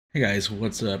Hey guys,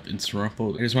 what's up? It's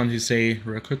Rumple. I just wanted to say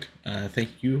real quick,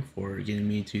 thank you for getting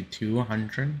me to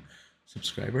 200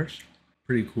 subscribers.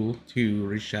 Pretty cool to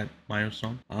reach that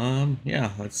milestone.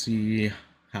 Yeah, let's see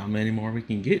how many more we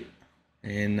can get.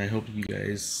 And I hope you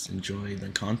guys enjoy the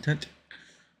content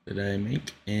that I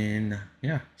make. And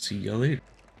yeah, see y'all later.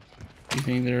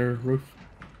 Anything there, Roof?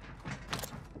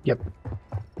 Yep.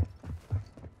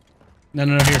 No,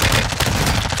 here.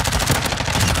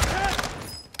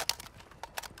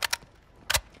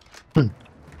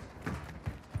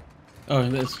 Oh,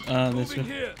 this way.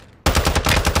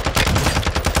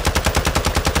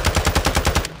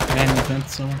 And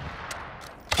defense somewhere.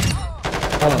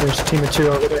 Oh, there's a team of two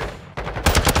over there.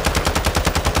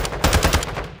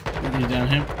 Are you down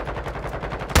here?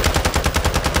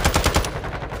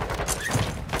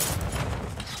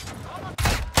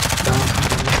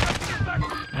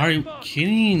 Are you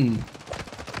kidding?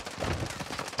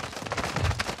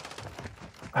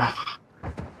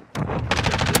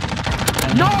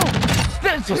 No!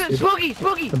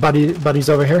 Boogie! The buddy's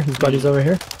over here. His buddy's over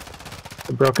here.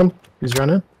 I broke him. He's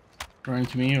running. Running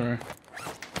to me or?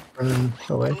 Running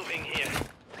away.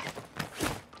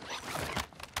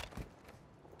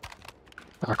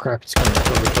 Oh crap, he's coming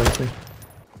over towards me.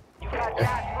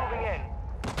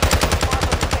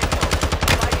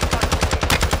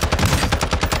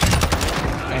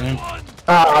 Got him.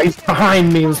 Ah, he's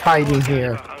behind me. He's hiding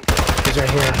here. He's right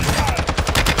here.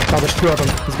 Oh, there's two of them.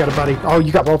 He's got a buddy. Oh,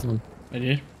 you got both of them. I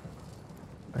did.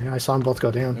 I saw them both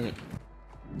go down. Okay.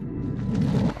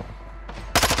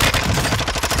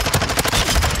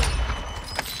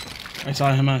 I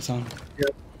saw him.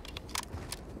 Yep.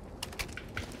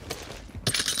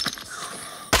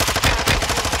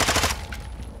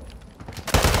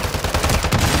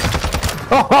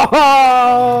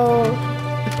 Oh!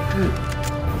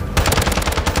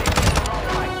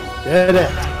 Did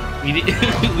it. We did.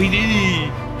 We did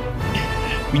it.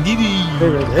 We did it.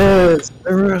 There it is.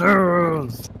 There it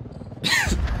is.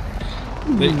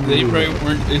 They probably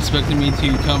weren't expecting me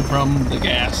to come from the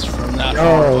gas from that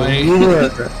far Oh, away. you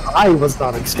were. I was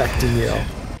not expecting you.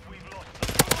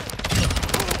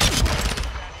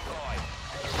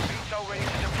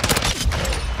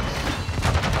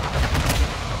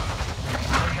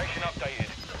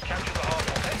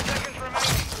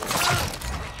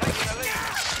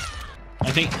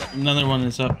 I think another one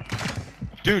is up.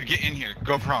 Dude, get in here.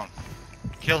 Go prone.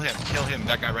 Kill him. Kill him.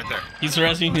 That guy right there. He's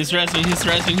resing.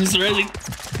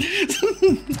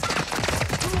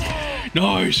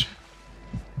 Nice.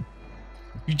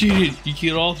 You did it. You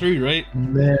killed all three, right?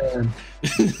 Man.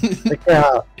 Look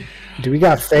out. Do we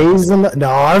got phase in the...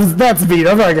 No, that's beat.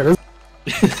 I'm not gonna...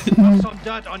 Some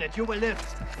dirt on it, you will live.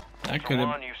 That could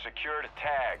have. You secured a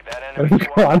tag. That enemy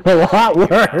I'm a lot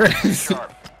worse.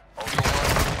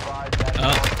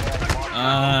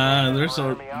 There's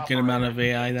a good amount of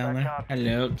AI down there.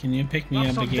 Hello, can you pick me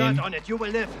up again? On it, you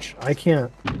will live. I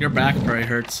can't. Your back probably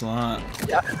hurts a lot.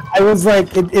 Yeah, I was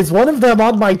like, is one of them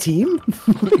on my team?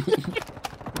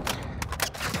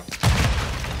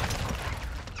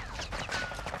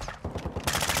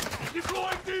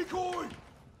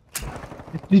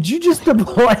 Did you just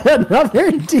deploy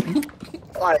another team?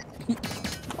 What?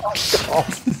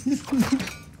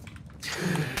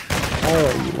 Oh,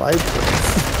 you like this?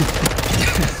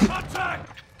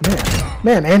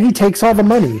 Man, and he takes all the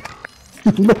money.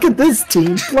 Look at this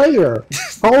team player.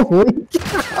 Holy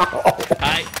cow.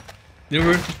 There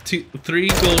were three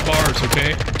gold bars,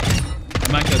 okay?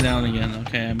 I might go down again.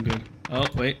 Okay, I'm good. Oh,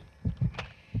 wait.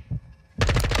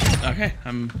 Okay,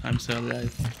 I'm still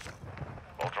alive.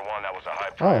 Ultra One, that was a high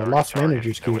Oh, I priority lost target.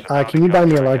 manager's key. There was a Can you buy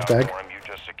me a large bounty bag? for him. You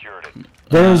just secured it.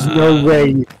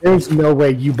 There's no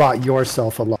way you bought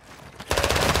yourself a large.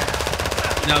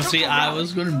 Now, see, I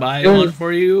was gonna buy one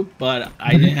for you, but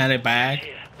I didn't have it back,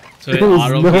 so it There's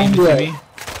auto no gave it to way. me.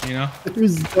 You know?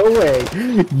 There's no way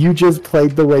you just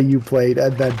played the way you played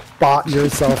and then bought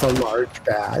yourself a large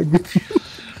bag.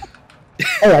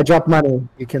 Hey, I dropped money.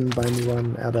 You can buy me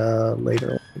one at a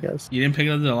later, I guess. You didn't pick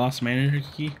up the lost manager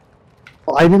key?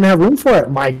 Well, I didn't have room for it,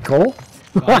 Michael.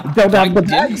 I don't have the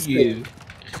bag.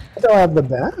 I don't have the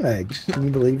bag. Can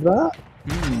you believe that?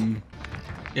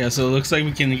 Yeah, so it looks like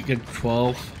we can get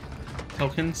 12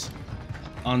 tokens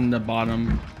on the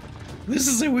bottom. This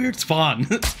is a weird spawn.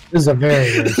 This is a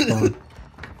very weird spawn.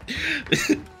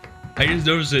 I just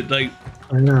noticed it, like...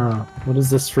 I know. What is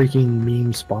this freaking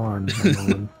meme spawn?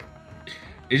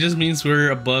 It just means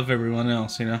we're above everyone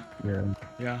else, you know? Yeah.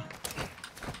 Yeah.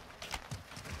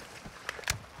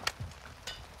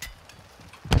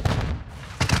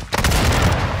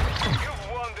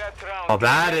 Oh,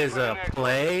 that is a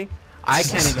play. I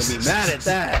can't even be mad at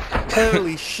that.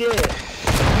 Holy shit.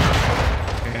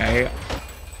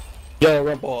 Yo,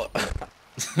 Rumple.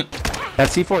 That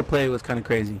C4 play was kind of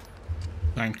crazy.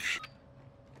 Thanks.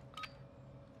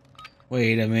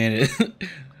 Wait a minute.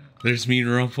 There's me,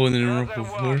 Rumple, and then Rumple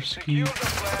Foreskin.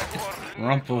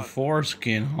 Rumple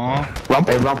Foreskin, huh?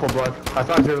 Rumple? Hey, Rumple, bro. I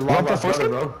thought you were long lost brother,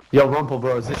 bro. Yo, Rumple,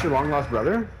 bro. Is this your long lost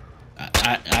brother?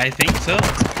 I think so.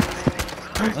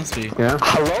 Must be. Yeah.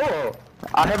 Hello.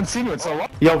 I haven't seen you in so long.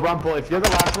 Yo, Rumple, if you're the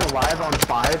last one alive on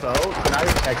 5-0, can I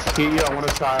execute you? I want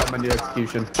to try out my new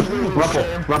execution. Rumple.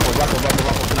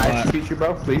 Can I execute you,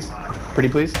 bro? Please? Pretty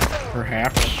please?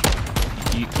 Perhaps.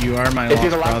 You are my If lost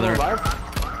you're the last brother. one alive?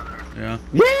 Yeah.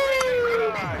 Yeah!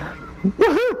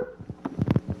 Woohoo!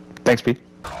 Thanks, Pete.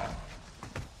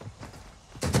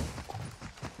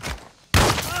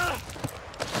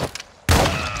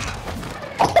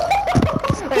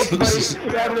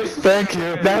 Thank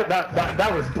you.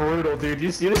 That was brutal, dude.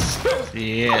 You see this?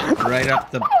 Yeah, right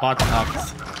up the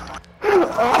buttocks.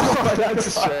 Oh, that's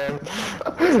a shame.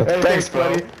 Hey, thanks,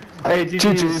 buddy. Hey,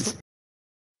 GG's.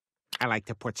 I like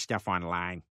to put stuff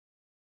online.